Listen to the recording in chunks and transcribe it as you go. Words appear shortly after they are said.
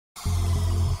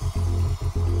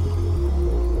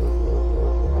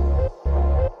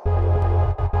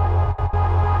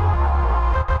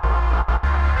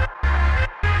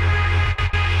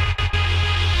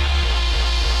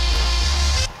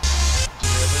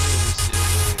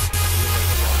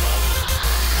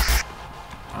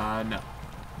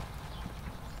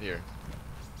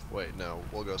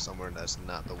go somewhere that's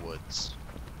not the woods,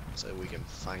 so we can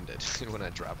find it when I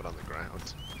drop it on the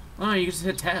ground. Oh, no, you can just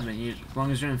hit tab, and as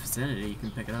long as you're in the vicinity, you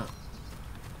can pick it up.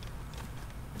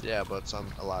 Yeah, but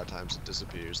a lot of times it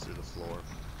disappears through the floor.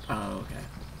 Oh, okay.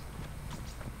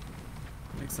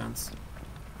 Makes sense.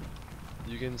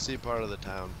 You can see part of the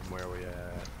town from where we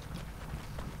are at.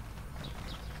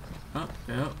 Oh,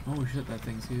 yeah. Oh shit, that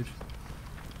thing's huge.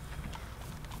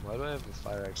 Why do I have the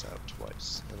fire axe out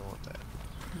twice? I don't want that.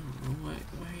 I don't know why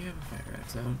do you have a fire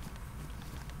axe out?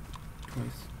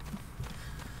 Twice.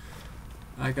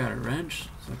 I got a wrench,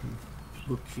 so I can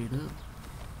hook shit up.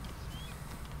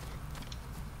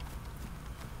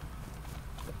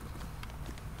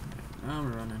 Right, now we're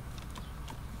running.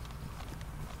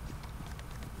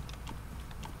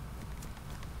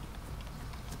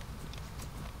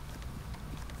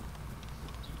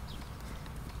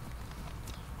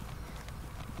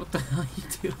 What the hell are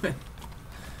you doing?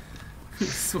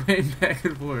 Swaying back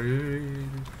and forth.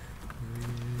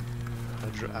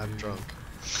 I'm drunk.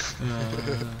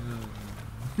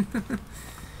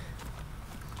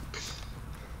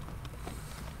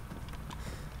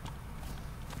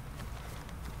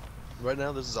 Right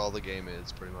now, this is all the game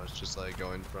is, pretty much. Just like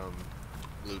going from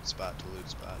loot spot to loot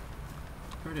spot.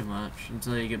 Pretty much,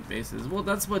 until you get bases. Well,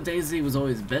 that's what Dayz was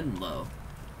always been, though.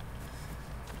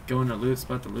 Going to loot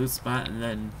spot, and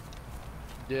then...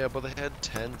 Yeah, but they had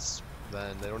tents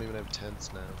then. They don't even have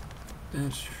tents now.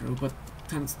 That's true, but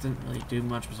tents didn't really do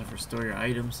much except for store your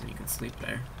items and you can sleep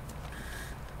there.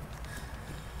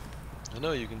 I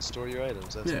know, you can store your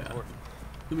items. That's important.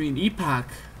 I mean, Epoch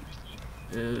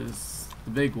is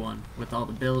the big one with all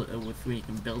the with where you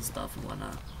can build stuff and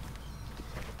whatnot.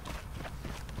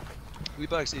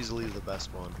 Epoch's easily the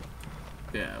best one.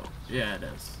 Yeah, yeah, it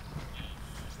is.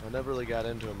 I never really got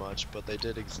into it much, but they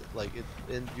did like it,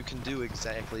 and you can do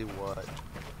exactly what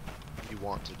you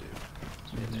want to do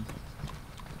in it.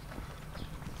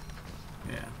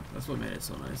 Yeah, that's what made it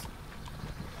so nice.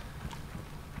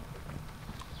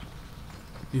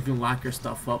 You can lock your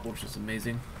stuff up, which is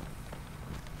amazing.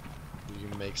 You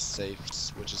can make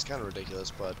safes, which is kind of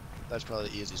ridiculous, but that's probably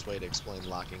the easiest way to explain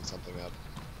locking something up.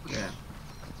 Yeah.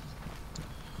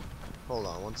 Hold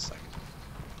on 1 second.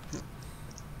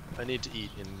 I need to eat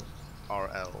in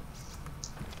RL.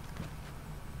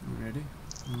 Ready?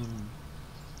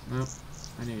 Nope.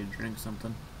 I need to drink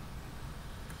something.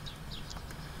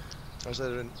 I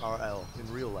said in RL,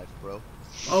 in real life, bro.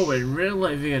 Oh, in real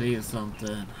life you gotta eat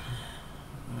something.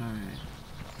 Alright.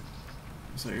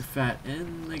 So you're fat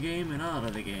in the game and out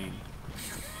of the game.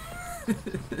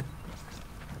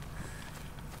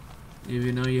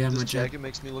 Even though you have This much... jacket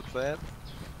makes me look fat?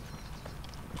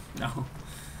 No.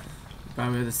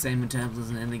 Probably have the same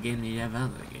metabolism in the game that you have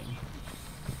out of the game.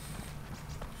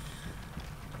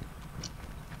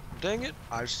 Dang it,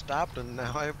 I stopped and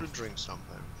now I have to drink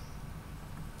something.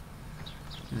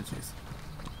 Oh, jeez.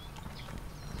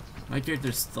 My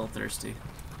character's still thirsty.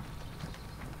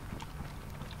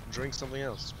 Drink something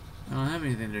else. I don't have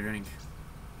anything to drink.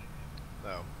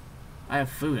 Oh. I have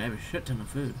food. I have a shit ton of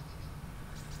food.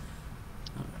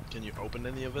 Can you open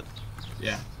any of it?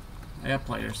 Yeah. I got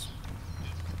pliers.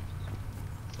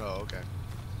 Oh, okay.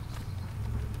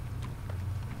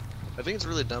 I think it's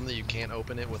really dumb that you can't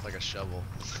open it with like a shovel.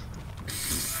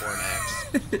 Or an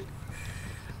axe.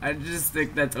 I just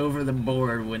think that's over the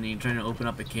board when you're trying to open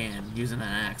up a can using an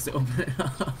axe to open it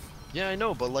up. Yeah, I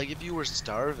know, but like if you were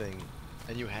starving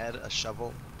and you had a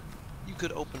shovel, you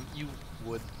could open, you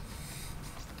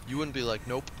wouldn't be like,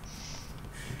 nope.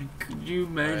 Could you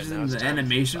imagine right, the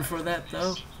animation for that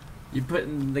though? You put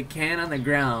the can on the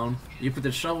ground, you put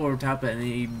the shovel over top of it, and then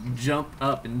you jump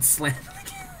up and slam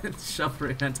the can, shove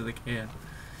right onto the can.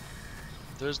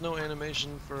 There's no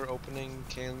animation for opening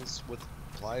cans with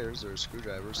pliers or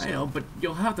screwdrivers. So. I know, but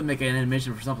you'll have to make an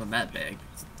animation for something that big,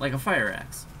 like a fire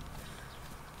axe.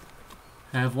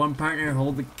 Have one partner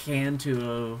hold the can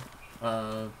to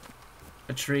a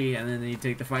tree, and then you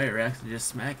take the fire axe and just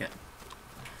smack it.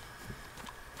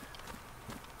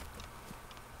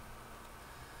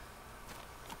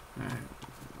 Alright.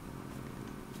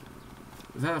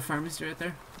 Is that a pharmacy right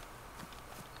there?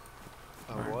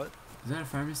 What? Is that a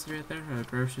pharmacy right there? Or a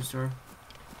grocery store?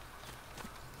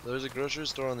 There's a grocery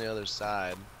store on the other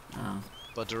side. Oh.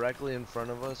 But directly in front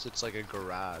of us, it's like a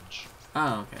garage.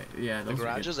 Oh, okay. Yeah, The those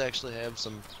garages actually have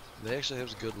some. They actually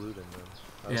have good loot in them.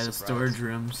 Yeah, the storage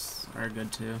rooms are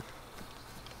good too.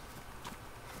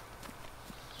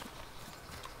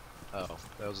 Oh,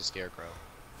 that was a scarecrow.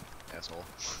 Asshole.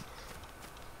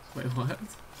 Wait, what?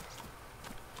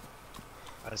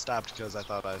 I stopped because I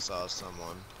thought I saw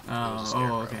someone.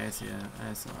 Oh, okay, I see it.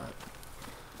 I saw it.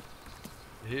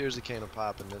 Here's a can of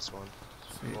pop in this one.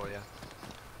 Sweet. for you.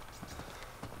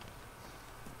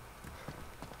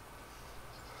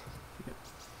 Yep.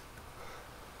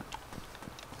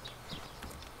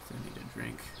 So I need a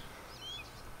drink.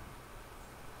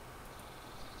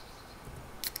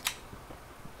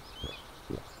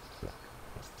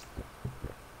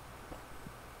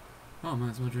 Oh,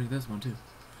 might as well drink this one too.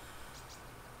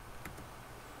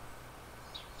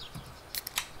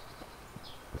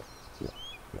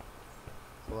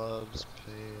 Gloves,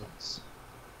 pants.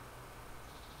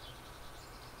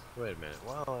 Wait a minute,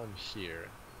 while I'm here,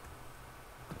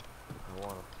 I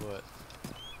want to put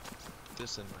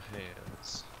this in my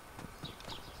hands.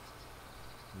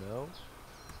 No?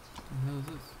 What the hell is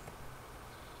this?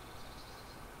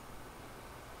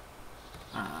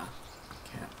 Ah,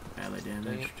 cap badly damaged.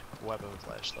 Paint, weapon,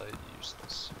 flashlight,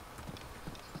 useless.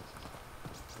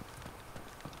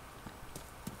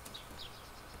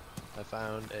 I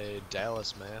found a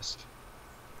Dallas mask.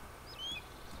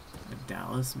 A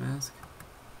Dallas mask?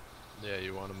 Yeah,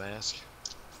 you want a mask?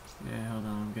 Yeah, hold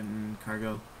on, I'm getting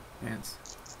cargo pants.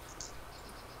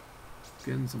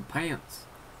 Getting some pants.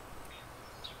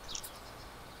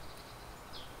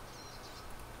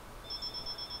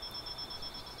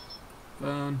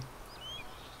 Fun.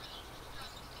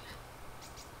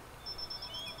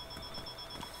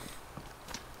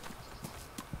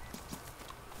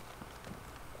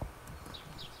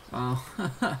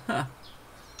 Oh,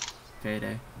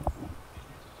 Payday.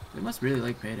 They must really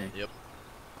like Payday. Yep.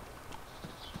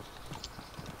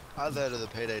 Either the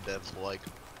Payday devs like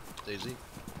Daisy.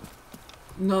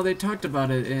 No, they talked about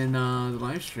it in the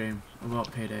live stream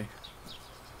about Payday.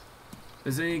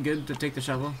 Is it any good to take the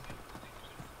shovel?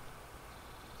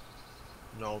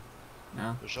 No,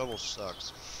 No. the shovel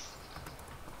sucks.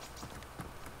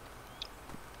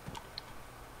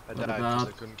 I What died because I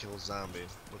about- couldn't kill a zombie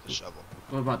with a shovel.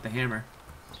 What about the hammer?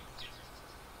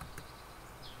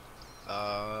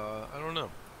 I don't know.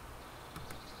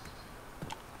 I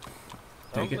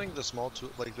Take don't it. think the small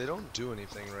tool, like, they don't do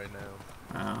anything right now.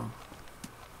 Oh.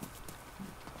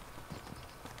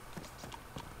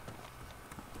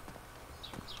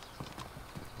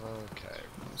 Okay.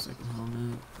 Second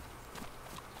helmet.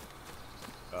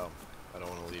 Oh, I don't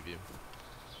want to leave you.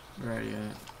 Where are you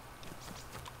at?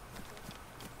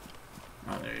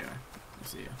 Oh, there you are. I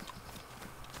see you.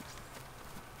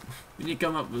 We need to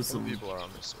come up with Some some. people are on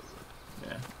this server.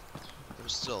 Yeah.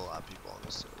 There's still a lot of people on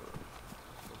this server.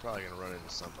 We're probably gonna run into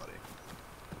somebody.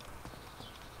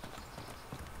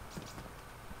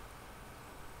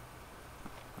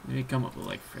 We need to come up with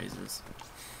like phrases.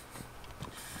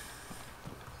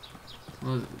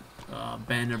 What was it?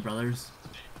 Band of Brothers.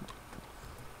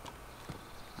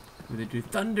 Where they do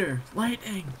thunder,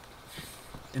 lightning,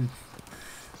 and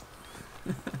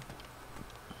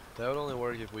That would only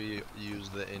work if we use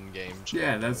the in-game chat.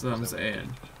 yeah, that's what I'm because then we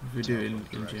saying. If we do tell it them in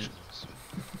chat. directions.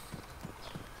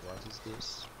 What is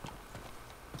this?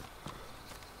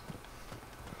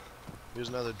 Here's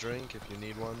another drink if you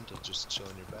need one to just chill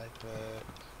in your backpack.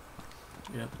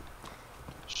 Yep.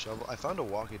 Shovel. I found a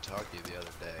walkie-talkie the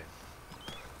other day.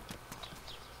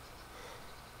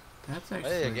 That's actually.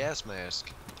 Hey, a gas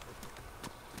mask.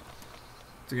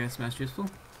 Is the gas mask useful?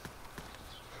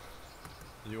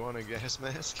 You want a gas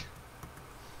mask?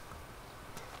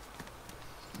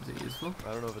 Is it useful?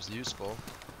 I don't know if it's useful.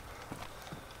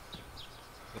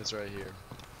 It's right here.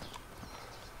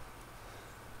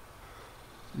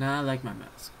 Nah, I like my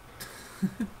mask.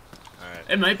 Alright.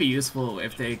 It might be useful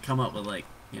if they come up with like,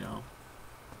 you know,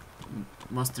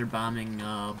 mustard bombing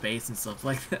base and stuff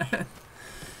like that.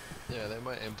 Yeah, they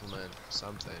might implement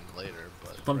something later,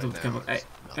 but Something's right coming. now it's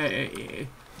nothing. Hey,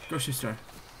 grocery store.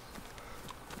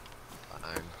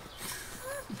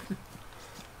 Fine.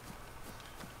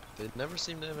 They never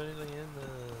seem to have anything in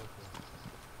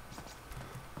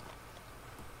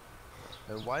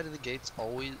the... And why do the gates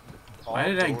always... Why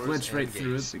did I doors glitch and right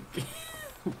through gates it?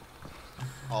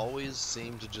 always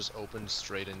seem to just open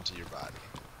straight into your body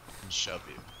and shove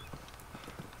you?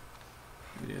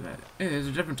 We do that. Hey, there's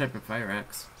a different type of fire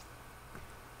axe.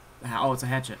 Oh, it's a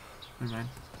hatchet. Never mind.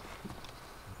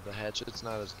 The hatchet's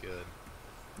not as good.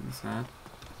 It's not.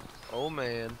 Oh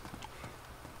man.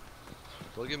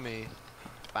 Look at me.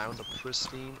 Found a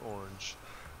pristine orange.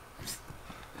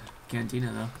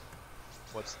 Cantina though.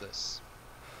 What's this?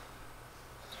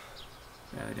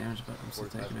 Yeah, the damage, but I'm still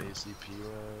 45 taking it. ACP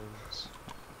rounds.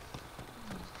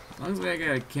 As long as I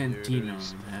got a cantina,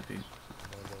 Here's I'm happy.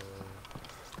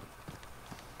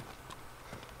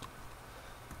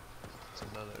 It's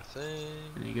another thing.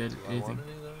 Any good? Do I Anything? want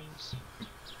any of those?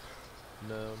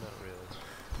 No, not really.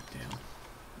 Damn.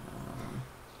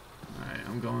 Alright,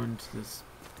 I'm going to this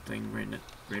thing right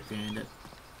behind it.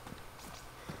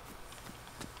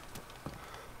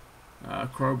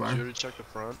 crowbar. Did you already check the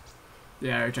front?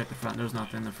 Yeah, I already checked the front. There's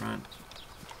nothing in the front.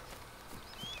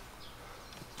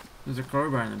 There's a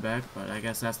crowbar in the back, but I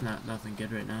guess that's nothing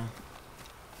good right now.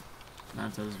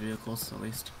 Not to those vehicles, at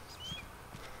least.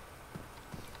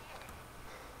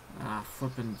 Ah,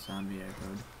 flipping zombie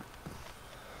aircode.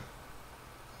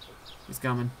 He's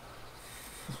coming.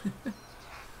 Look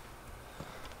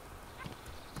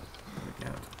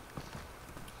out.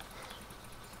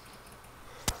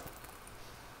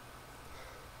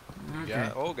 Okay.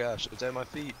 Yeah. Oh gosh, it's at my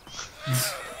feet.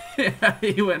 Yeah,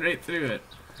 he went right through it.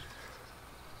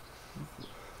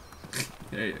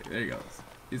 There he goes.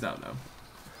 He's out now.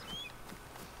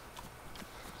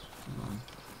 Come on.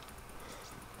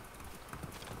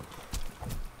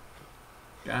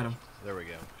 Got him. There we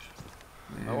go.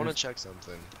 There's... I want to check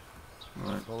something.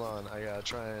 What? Hold on, I gotta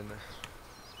try and...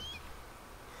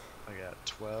 I got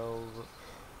 12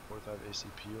 45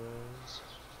 ACP rounds.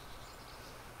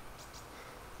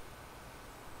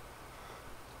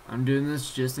 I'm doing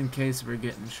this just in case we're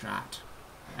getting shot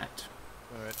at.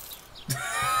 Alright.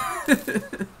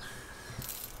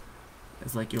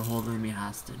 It's like you're holding me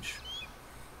hostage.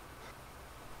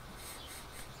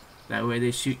 That way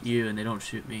they shoot you and they don't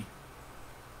shoot me.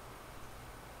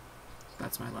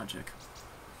 That's my logic.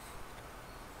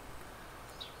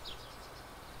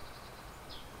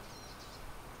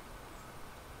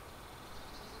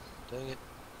 Dang it.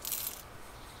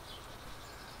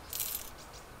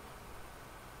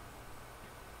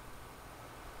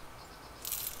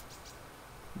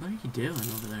 What are you doing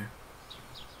over there?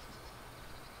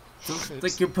 Looks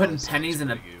like you're putting pennies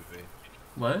in a... Goofy.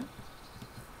 What?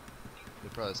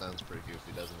 It probably sounds pretty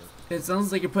goofy, doesn't it? It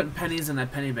sounds like you're putting pennies in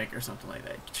that penny bank or something like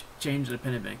that. Change the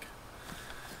penny bank.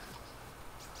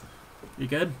 You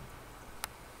good?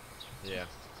 Yeah.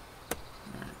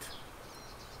 Alright.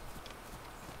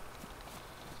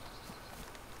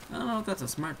 I don't know if that's a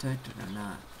smart tactic or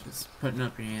not. Just putting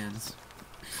up your hands.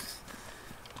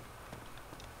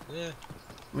 Yeah.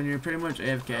 When you're pretty much I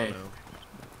AFK. don't know.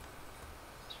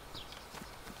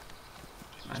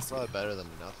 I It's see. probably better than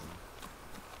nothing.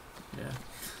 Yeah.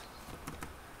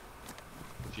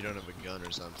 If you don't have a gun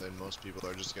or something, most people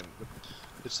are just gonna...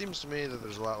 It seems to me that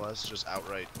there's a lot less just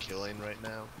outright killing right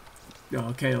now.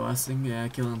 Oh, KOSing, yeah,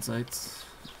 killing sites.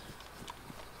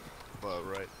 But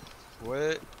right...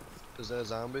 Wait, is that a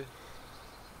zombie?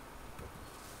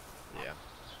 Yeah.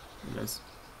 It is.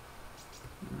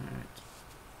 Alright.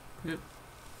 Yep.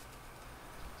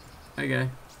 Okay.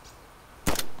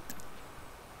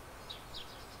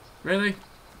 Really?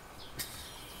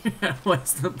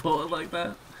 Waste the bullet like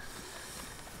that?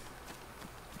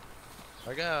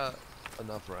 I got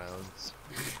enough rounds.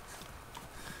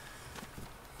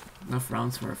 Enough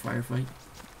rounds for a firefight?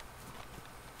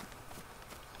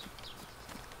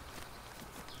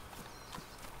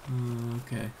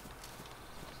 Okay.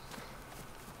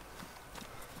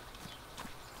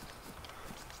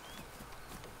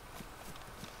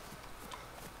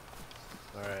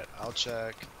 Alright, I'll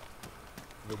check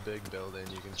the big building.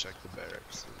 You can check the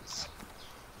barracks.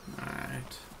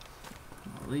 Alright.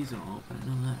 Well, these don't open. I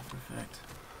know that for a fact.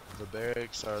 The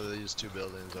barracks are these two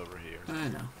buildings over here. I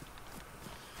know.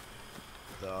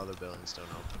 The other buildings don't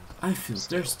open. I feel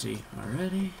Still. thirsty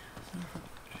already.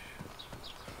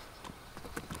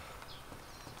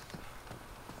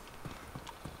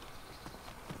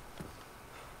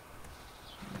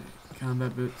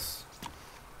 Combat boots.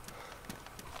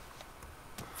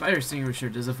 Fire extinguisher.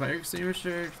 Does a fire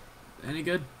extinguisher any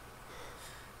good?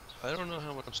 I don't know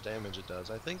how much damage it does.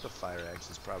 I think the fire axe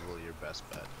is probably your best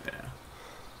bet. Yeah.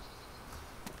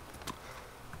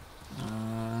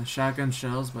 Shotgun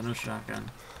shells, but no shotgun.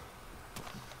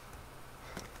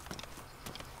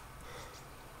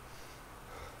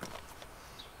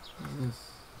 What's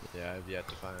this? Yeah, I've yet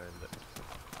to find it.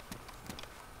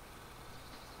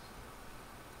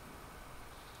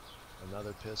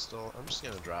 Another pistol. I'm just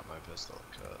gonna drop my pistol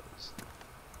because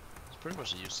it's pretty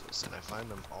much useless, and I find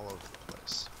them all over the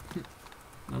place.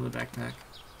 Another backpack.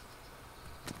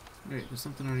 Wait, there's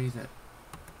something underneath it.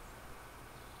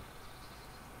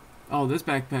 Oh, this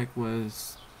backpack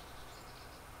was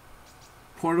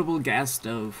portable gas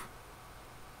stove.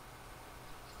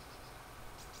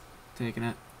 Taking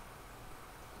it.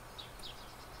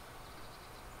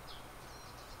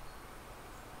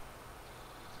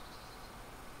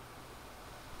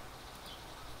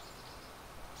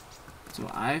 So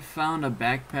I found a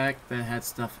backpack that had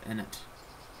stuff in it.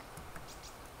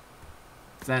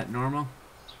 Is that normal?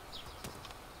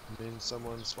 I mean,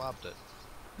 someone swapped it.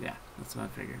 Yeah, that's what I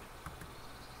figured.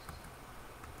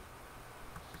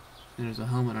 And there's a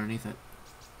helmet underneath it.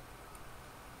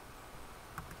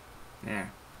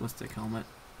 There, ballistic helmet.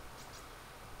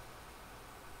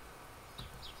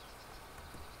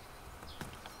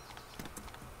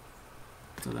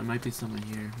 So there might be someone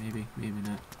here. Maybe, maybe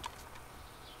not.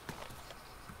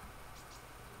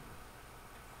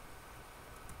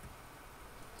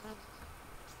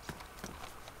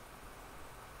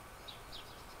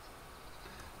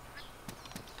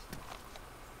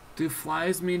 Do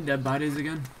flies mean dead bodies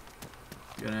again?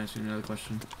 Gonna ask you another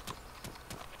question.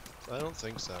 I don't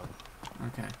think so.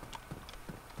 Okay.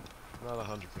 Not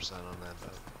 100% on that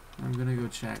though. I'm gonna go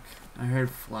check. I heard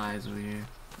flies over here.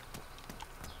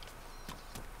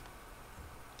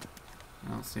 I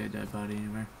don't see a dead body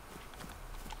anywhere.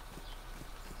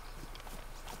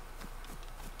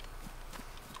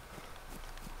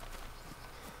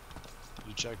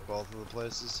 You checked both of the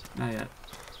places? Not yet.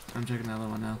 I'm checking the other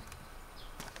one now.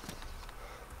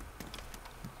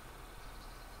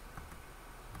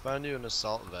 Found you an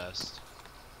assault vest.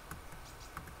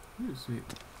 Ooh, sweet.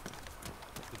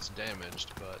 It's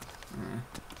damaged, but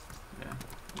Yeah,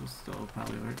 it'll still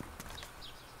probably work.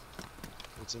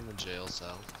 it's in the jail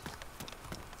cell.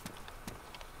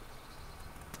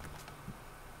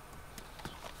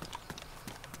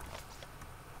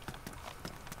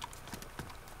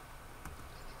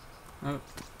 Oh.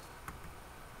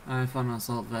 I found an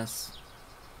assault vest.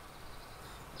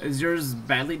 Is yours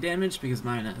badly damaged? Because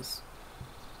mine is.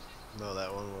 No,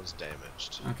 that one was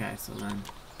damaged. Okay, so then...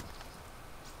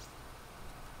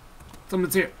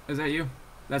 Someone's here. Is that you?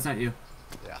 That's not you.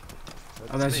 Yeah.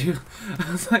 Oh, that's me. you.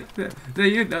 I was like, is that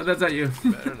you? No, that's not you.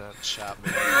 You better not chop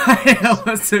me. I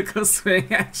almost took a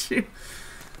swing at you.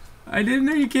 I didn't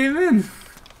know you came in.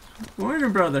 Warner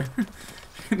brother.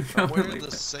 I'm wearing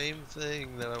the same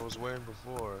thing that I was wearing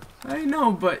before. I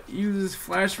know, but you just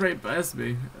flashed right past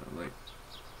me. Like,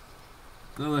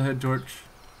 another head torch.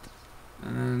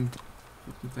 And then,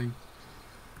 flip the thing.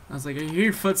 I was like, I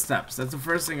hear footsteps. That's the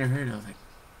first thing I heard. I was like,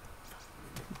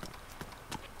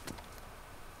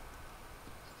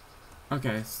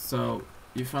 okay, so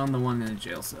you found the one in a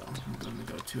jail cell. I'm gonna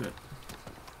go to it.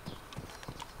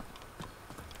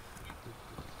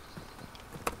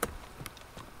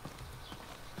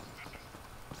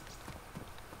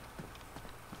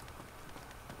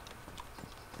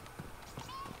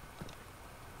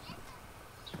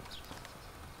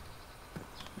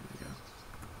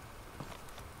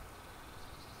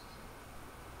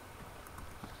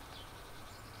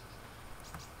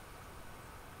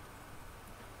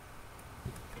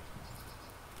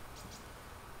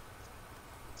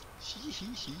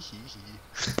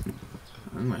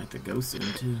 I'm gonna have to go soon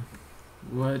too.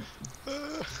 What?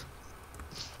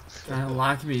 Trying to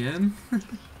lock me in?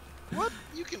 What?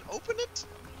 You can open it?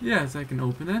 Yes, I can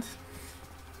open it.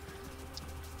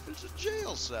 It's a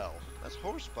jail cell. That's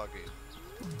horse buggy.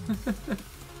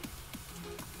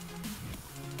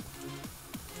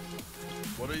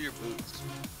 What are your boots?